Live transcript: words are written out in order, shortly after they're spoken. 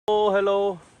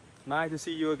Hello, nice to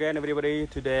see you again, everybody.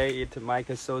 Today it's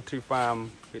Michael Tree Farm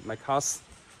with my cousin.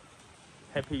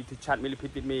 Happy to chat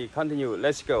millipede with me. Continue.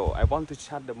 Let's go. I want to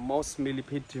chat the most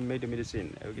millipede to make the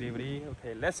medicine. Everybody,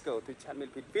 okay, let's go to chat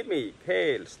millipede with me.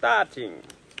 Okay, starting.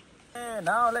 And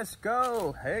now let's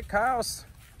go. Hey cows,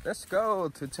 let's go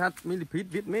to chat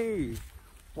millipede with me.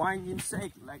 Flying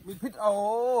insect like millipede.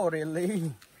 Oh,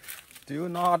 really? Do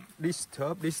not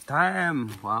disturb this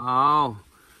time. Wow.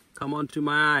 Come on to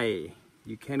my eye.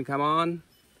 You can come on.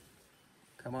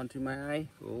 Come on to my eye.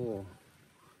 Oh,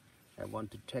 I want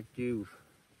to take you.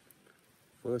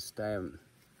 First time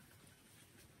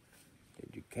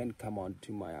that you can come on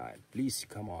to my eye. Please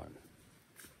come on.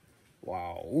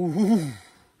 Wow. Ooh.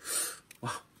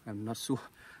 Oh, I'm not sure.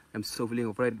 I'm so feeling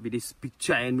afraid with this big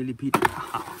giant millipede.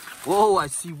 Oh, I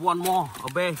see one more.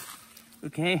 Obey.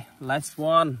 Okay, last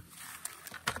one.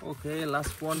 Okay,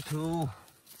 last one too.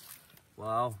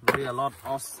 Wow, really a lot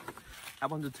of. I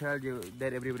want to tell you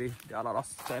that everybody, there are a lot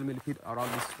of giant millipede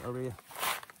around this area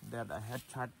that I had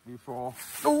tried before.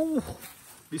 Oh,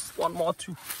 this one more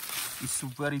too. It's a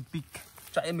very big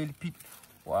giant millipede.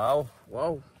 Wow,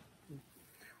 wow.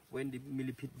 When the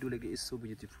millipede do like this, it's so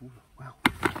beautiful. Wow.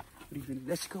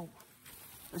 Let's go.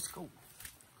 Let's go.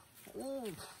 Oh,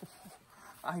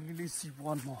 I really see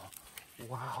one more.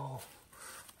 Wow.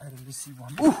 I really see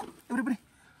one. Oh, everybody,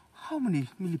 how many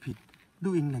millipede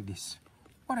doing like this?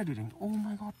 What are they doing? Oh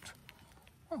my God.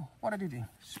 Oh, what are they doing?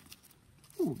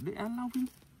 Oh, they are loving.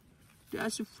 They are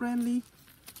so friendly.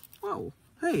 Wow.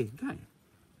 Hey, guy.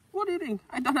 What are you doing?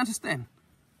 I don't understand.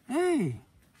 Hey.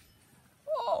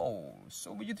 Wow.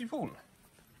 So beautiful.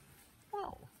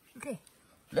 Wow. Okay.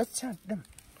 Let's chat them.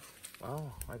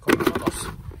 Wow. I got a lot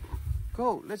of.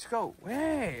 Go. Let's go.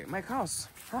 Hey, my cows.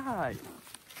 Hi.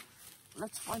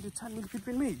 Let's find the 10 millipede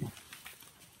with me.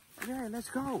 Okay, let's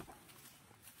go.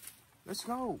 Let's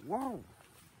go. Wow.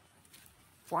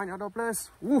 Find another place.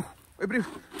 Ooh,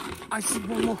 everybody. I see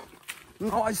one more.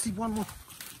 Now I see one more.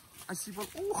 I see one.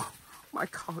 Oh, my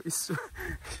cow is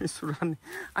running.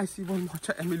 I see one more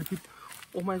giant millipede.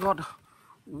 Oh my God.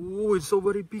 Oh, it's so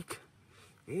very big.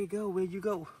 There you go. Where you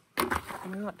go? Oh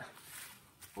my God.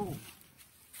 Oh.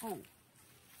 Oh.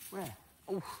 Where?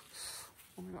 Oh.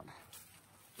 Oh my God.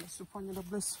 Let's find another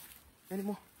place.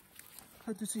 Anymore?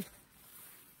 Try to see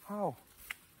how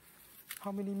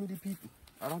many millipede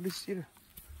around this area.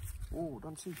 Oh,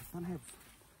 don't see, don't have.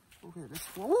 Okay, let's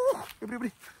go. Oh,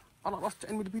 everybody, a lot of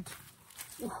giant millipede.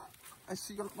 Oh, I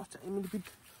see a lot of giant millipede.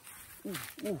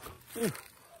 Oh,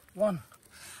 one.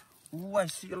 Oh, I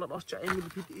see a lot of giant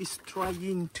millipede is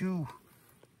trying to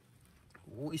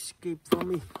escape from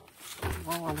me.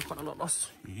 Wow, look at a lot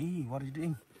of. Hey, what are you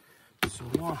doing? So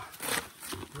more.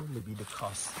 Oh, maybe the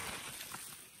cost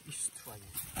is trying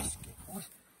to escape.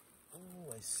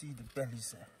 Oh, I see the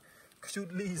Berlese.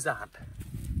 Cute lizard.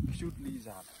 Cute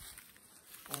lizard.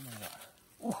 Oh my God.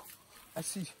 Oh, I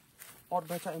see all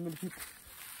the giant millipede.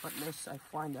 But let's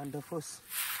find under first.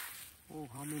 Oh,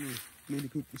 how many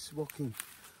millipede is walking?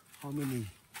 How many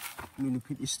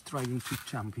millipede is trying to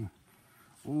jumping?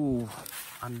 Oh,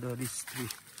 under this tree.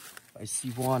 I see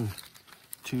one,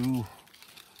 two.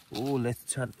 Oh, let's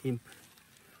chat him.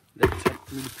 Let's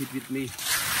chat millipede with me.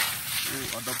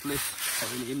 Oh, other place. How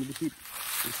many millipede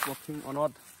is walking or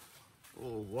not?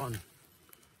 Oh, one.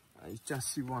 I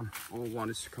just see one. Oh, one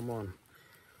is come on.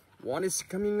 One is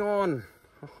coming on.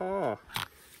 Haha.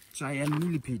 Giant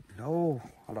millipede. Oh,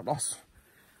 a lot of.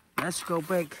 Let's go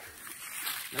back.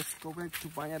 Let's go back to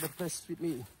my other place with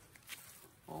me.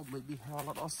 Oh, maybe have a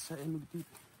lot of giant millipede,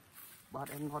 but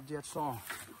I'm not yet saw.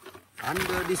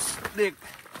 Under this deck.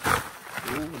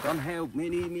 Oh, don't have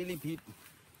many millipede.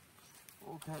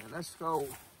 Okay, let's go.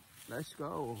 Let's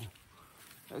go.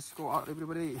 Let's go out,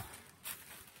 everybody.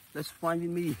 Let's find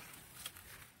me.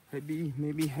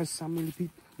 Maybe has some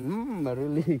millipede.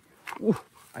 Really. Ooh,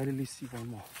 I really see one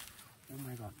more. Oh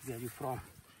my God, where are you from?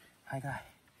 Hi, guy.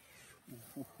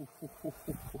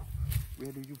 Where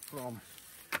are you from?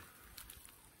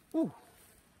 Oh,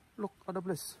 look, other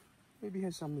place. Maybe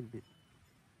has some millipede.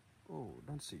 Oh,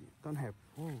 don't see, don't have.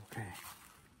 Oh, okay.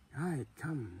 Alright,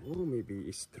 come. Oh, maybe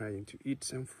it's trying to eat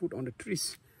some food on the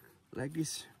trees. Like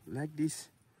this, like this,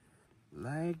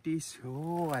 like this.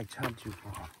 Oh, I charge you.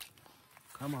 Oh,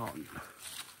 come on.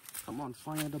 Come on,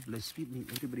 find the place with me,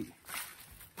 everybody.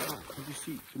 Oh, can you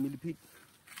see the millipede?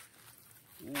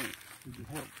 Oh, need you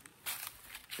help?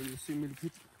 Can you see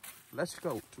millipede? Let's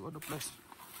go to other place.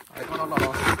 I got a lot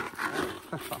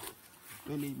of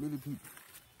many millipede.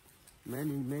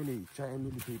 Many giant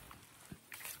millipede.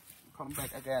 Come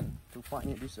back again to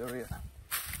find this area.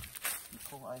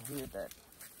 Because I hear that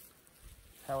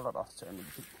have a lot of giant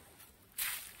millipede.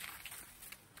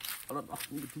 A lot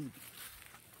of millipede.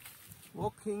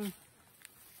 Walking.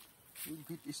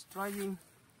 Millipede is trying.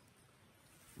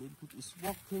 Millipede is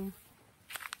walking.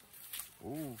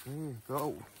 Okay,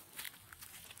 go.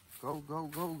 Go, go,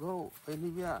 go, go.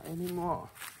 Anywhere, anymore.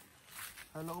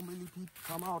 Hello, Millipede,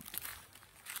 come out.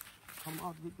 Come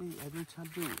out with me. I will chat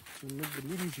you to make the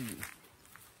Millipede.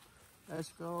 Let's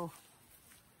go.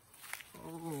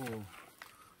 Oh.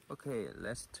 Okay,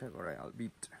 let's take a little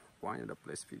bit. Find the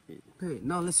place with me. Okay,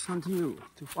 now let's continue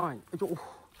to find. Oh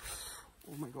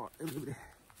my God, everybody.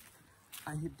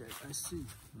 I hit that. I see.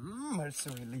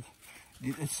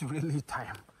 It's really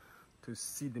time to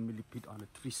see the millipede on the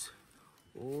trees.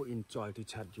 Oh, enjoy to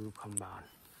chat you. Come down.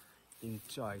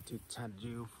 Enjoy to chat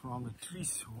you from the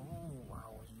trees. Oh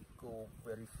wow, you go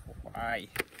very high.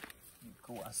 You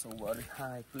go at so very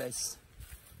high place.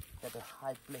 At a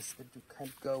high place that you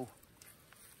can't go.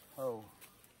 Oh,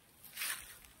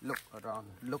 look around.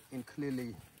 Look in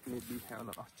clearly. Maybe have a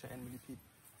lot of giant millipede.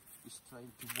 Is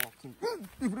trying to walk in.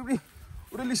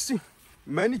 Really see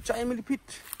many giant millipede.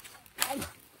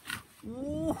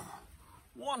 Wow.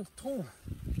 1, 2.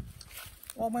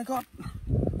 Oh my God.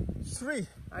 3.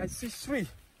 I see 3.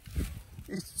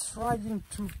 It's trying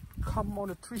to come on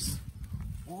the trees.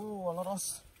 Oh,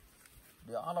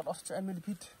 there are a lot of giant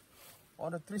millipede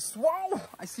on the trees. Wow.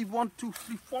 I see 1, 2,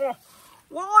 3, 4.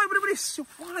 Wow, everybody so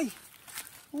fly.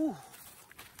 Oh,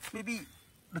 maybe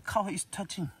the cow is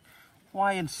touching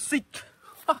 5 and 6.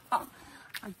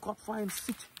 I got 5 and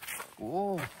 6.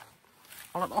 Oh,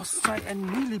 a lot of giant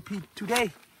millipede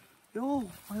today. Oh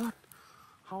my God.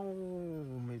 How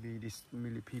maybe this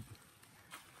millipede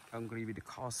hungry with the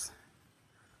cows,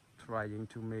 trying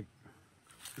to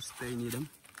stay near them.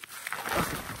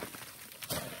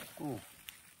 Oh.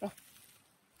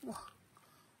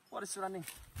 What is running?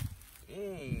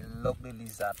 Hey, look the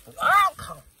lizard. Oh,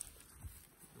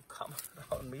 you come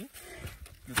around me.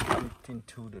 You come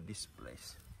into this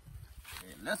place.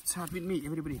 Okay, let's chat with me,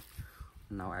 everybody.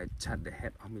 Now I chat the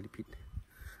head of millipede.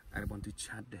 I want to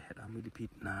chat the head of millipede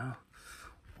now.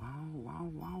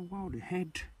 Wow, the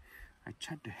head. I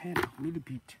chat the head of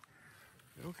millipede.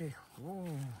 Okay, oh,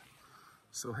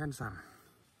 so handsome.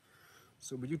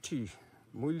 So beauty,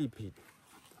 millipede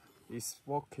is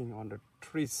walking on the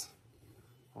trees,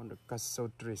 on the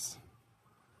castle trees.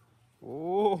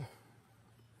 Oh,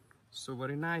 so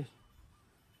very nice.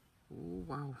 Oh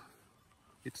wow,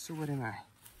 it's so very nice.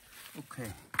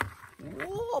 Okay.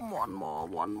 Oh, one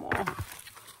more.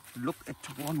 Look at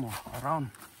one more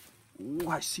around. Oh,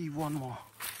 I see one more.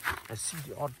 I see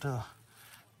the other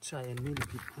giant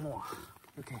millipede more.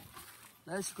 Okay,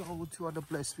 let's go to other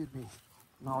place with me.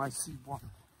 Now I see one.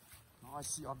 Now I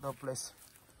see other place.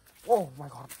 Oh my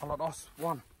God, a lot of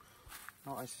one.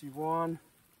 Now I see 1,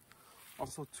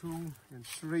 also 2 and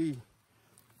 3.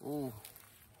 Oh,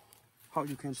 how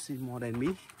you can see more than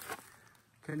me?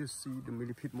 Can you see the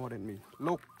millipede more than me?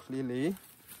 Look clearly,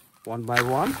 one by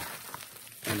one,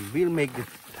 and we'll make it.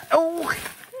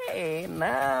 Okay,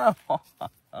 now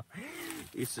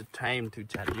it's the time to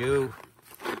chat you.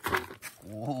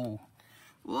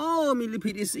 Oh,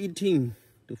 millipede is eating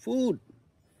the food.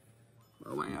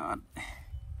 Oh my God.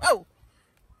 Oh,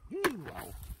 wow,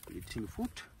 eating food.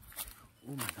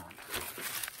 Oh my God.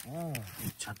 Oh,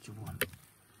 chat you one.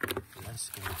 Let's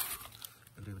go,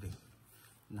 everybody.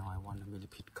 Now I want the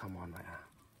millipede come on my arm.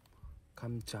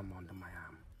 Come jump onto my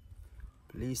arm.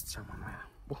 Please jump on my arm.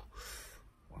 Whoa.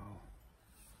 Wow.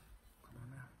 Come on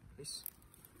now, please.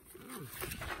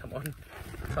 Come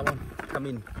on. Come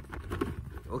in.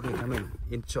 Okay, come in.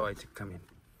 Enjoy to come in.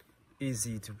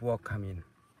 Easy to walk, come in.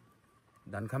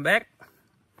 Then come back.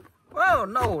 Oh,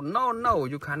 no.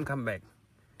 You can't come back.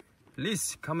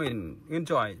 Please come in.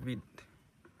 Enjoy with.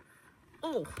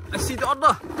 Oh, I see the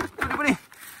other. Everybody.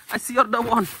 I see other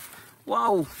one.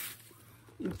 Wow.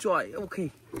 Enjoy.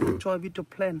 Okay. Enjoy with the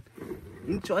plant.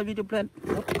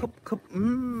 Cup.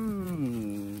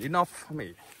 Enough for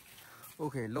me.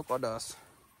 Okay, look at us.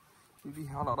 We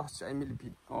have a lot of giant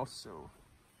millipede also.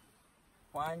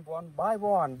 Find one by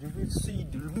one. You will see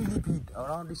the millipede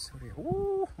around this area.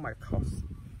 Oh, my cows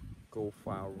go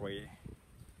far away.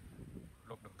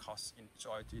 Look, the cows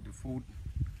enjoy to eat the food,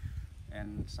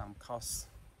 and some cows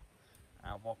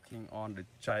are walking on the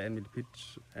giant millipede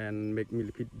and make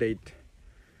millipede dead.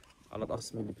 A lot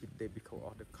of millipede dead because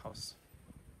of the cows.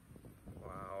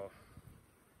 Wow,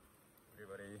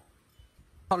 everybody.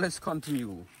 Now let's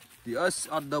continue. This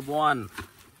other one.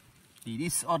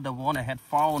 This other one I had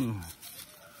found.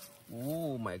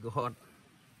 Oh my God.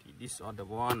 This other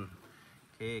one.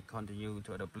 Okay, continue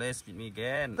to the place with me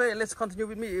again. Okay, let's continue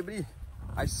with me, everybody.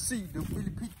 I see the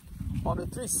millipede on the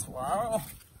trees. Wow.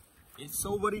 It's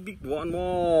so very big. One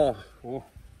more. Oh,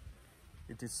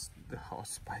 it is the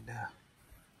house spider.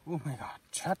 Oh my God,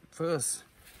 chat first.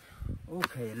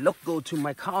 Okay, let's go to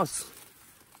my house.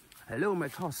 Hello, my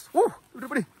house. Oh,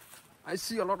 everybody, I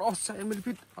see a lot of giant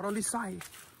millipede around this side.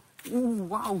 Oh,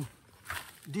 wow.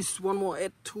 This one more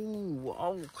at two.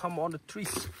 Wow, come on the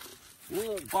trees.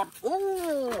 Oh God,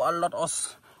 oh, a lot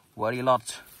of, very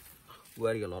lot.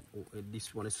 Very a lot. Oh,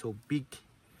 this one is so big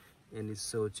and it's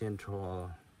so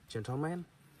gentleman.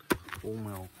 Oh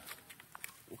my.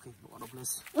 Okay, no other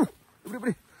place. Oh,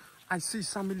 everybody, I see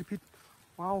some millipede.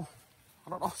 Wow, a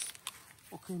lot of.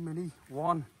 Okay, many.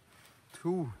 1,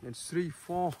 2, and 3,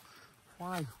 4,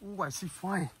 5. Oh, I see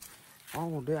 5.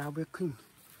 Oh, they are working.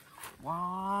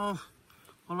 Wow,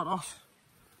 a lot of.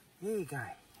 Hey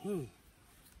guy, hey,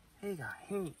 hey guy,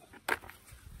 hey. Oh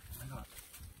my God.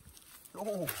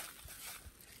 Oh.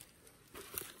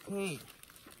 Hey,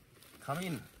 come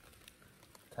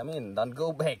in, don't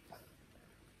go back.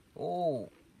 Oh,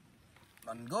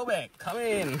 don't go back, come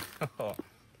in.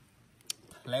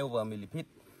 Clever millipede.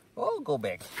 Oh, go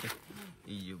back.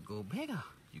 You go back,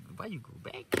 why you go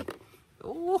back?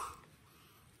 Oh,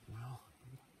 wow,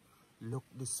 look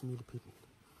this millipede.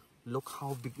 Look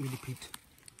how big millipede.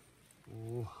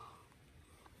 Oh,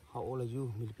 how old are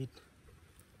you, millipede?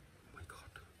 Oh my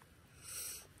God.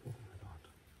 Oh my God.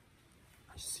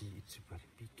 I see it's very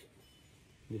big.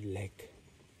 The leg.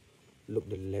 Look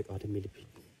the leg of the millipede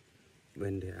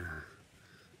when they are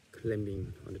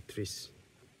climbing on the trees.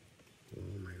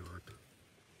 Oh my God.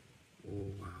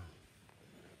 Oh wow.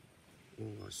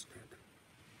 Oh, what's that?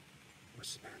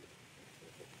 What's that?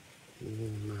 Oh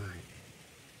my.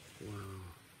 Wow.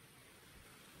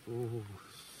 Oh,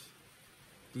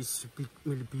 this big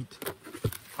millipede.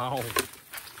 Wow.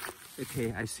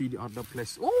 Okay, I see the other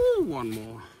place. Oh, one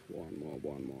more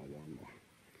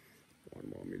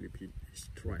millipede is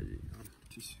trying.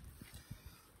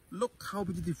 Look how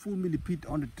beautiful millipede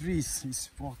on the trees is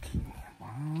walking.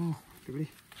 Wow, really?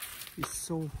 It's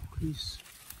so close.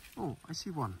 Oh, I see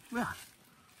one. Where?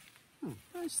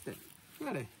 Where is that? Where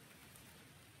are they?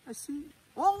 I see.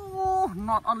 Oh,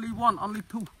 not only one, only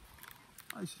two.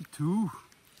 I see two.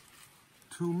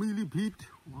 2 millipede.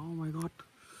 Oh my God.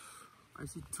 I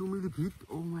see 2 millipede.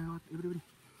 Oh my God, everybody.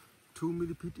 2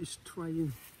 millipede is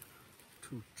trying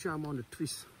to jump on the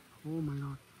trees. Oh my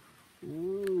God.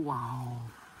 Oh wow.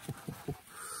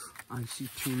 I see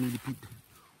 2 millipede.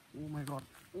 Oh my God.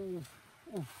 Oh,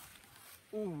 oh,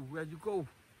 oh, where you go?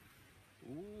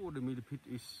 Oh, the millipede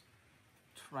is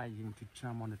trying to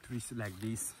jump on the trees like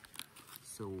this.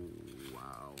 So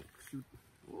wow, cute.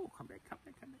 Oh, come back.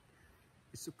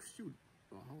 It's so cute.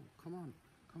 Oh, come on.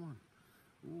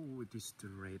 Oh, it is the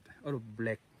red or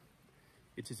black.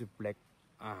 It is a black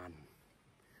ant.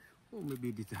 Oh, maybe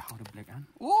it is the how the black ant.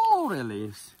 Oh,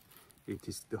 really? It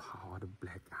is the how the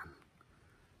black ant.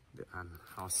 The ant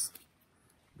house.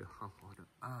 The how the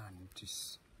ant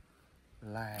is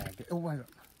like. Oh my God.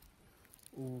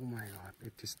 Oh my God.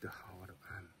 It is the how the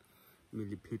ant.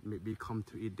 Millipede maybe come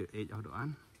to eat the egg of the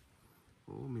ant.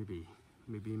 Oh, maybe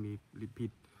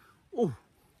millipede. Oh,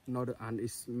 now the ant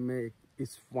is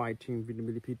fighting with the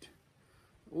millipede.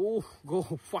 Oh, go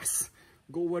fast,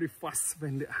 go very fast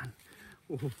when the ant.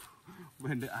 Oh,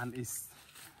 when the ant is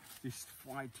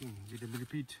fighting with the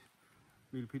millipede.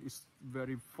 Millipede is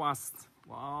very fast.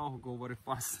 Wow, go very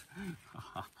fast.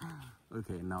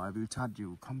 Okay, now I will charge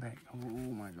you. Come back. Oh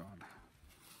my God.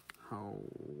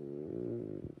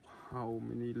 How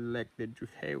many legs did you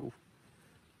have?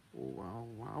 Oh, wow.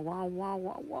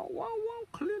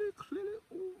 Clearly.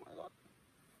 Oh my God.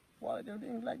 Why are they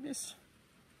doing like this?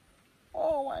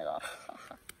 Oh my God.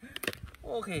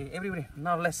 Okay, everybody,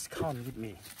 now let's count with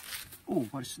me. Oh,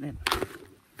 what is that?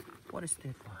 What is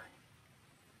that? Why?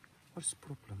 What's the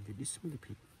problem with this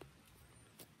millipede?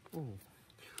 Oh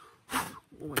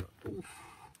my God. Oh,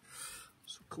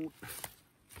 so cold.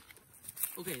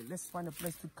 Okay, let's find a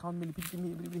place to count millipede. Give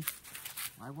me, everybody.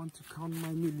 I want to count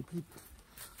my millipede.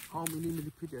 How many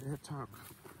millipede I have tagged?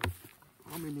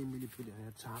 How many millipede I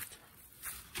have tagged?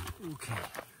 Okay.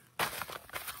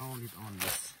 Count it on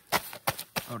this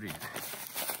area.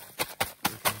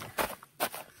 Okay.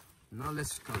 Now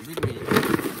let's count with me.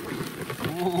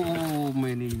 Oh,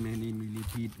 many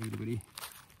millipede, everybody.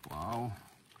 Wow.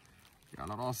 There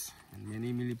are lots and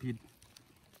many millipede.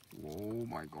 Oh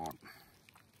my God.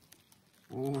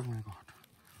 Oh my God.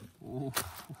 Oh.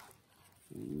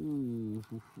 Ooh,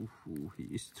 he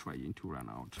is trying to run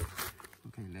out.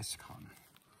 Okay, let's count.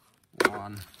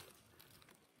 1,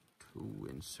 2,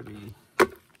 and 3.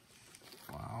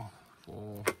 Wow,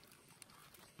 4,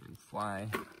 and 5,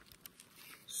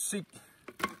 6,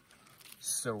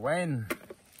 7,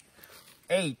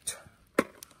 8,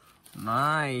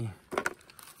 9,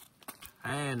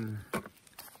 10,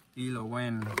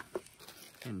 11,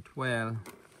 and 12,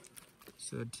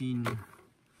 13,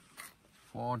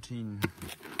 14,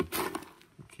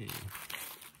 okay,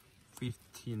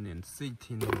 15 and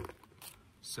 16,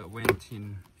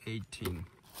 17, 18,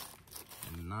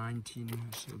 and 19,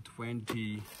 so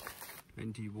 20,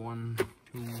 21,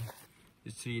 2,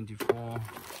 23, 24,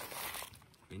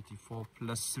 24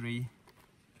 plus 3,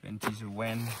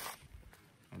 27,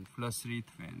 and plus 3,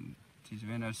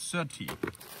 27, 30,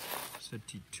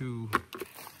 32,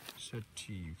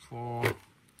 34,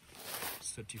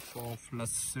 34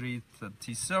 plus 3,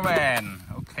 37.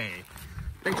 Okay,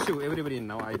 thank you everybody.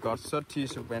 Now I got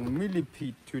 37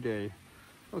 millipede today.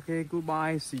 Okay,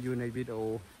 goodbye, see you in a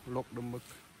video. Lock the mug.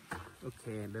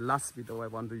 Okay, the last video I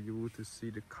want you to see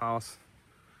the cows.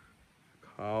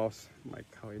 My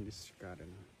cow in this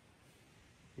garden,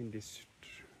 in this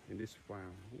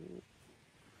farm.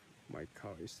 My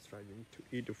cow is trying to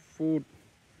eat the food.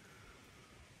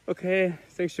 Okay,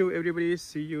 thank you everybody.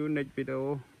 See you next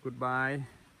video. Goodbye.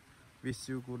 Wish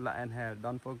you good luck and health.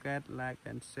 Don't forget like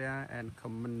and share and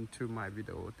comment to my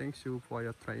video. Thank you for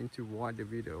your trying to watch the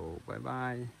video. Bye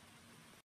bye.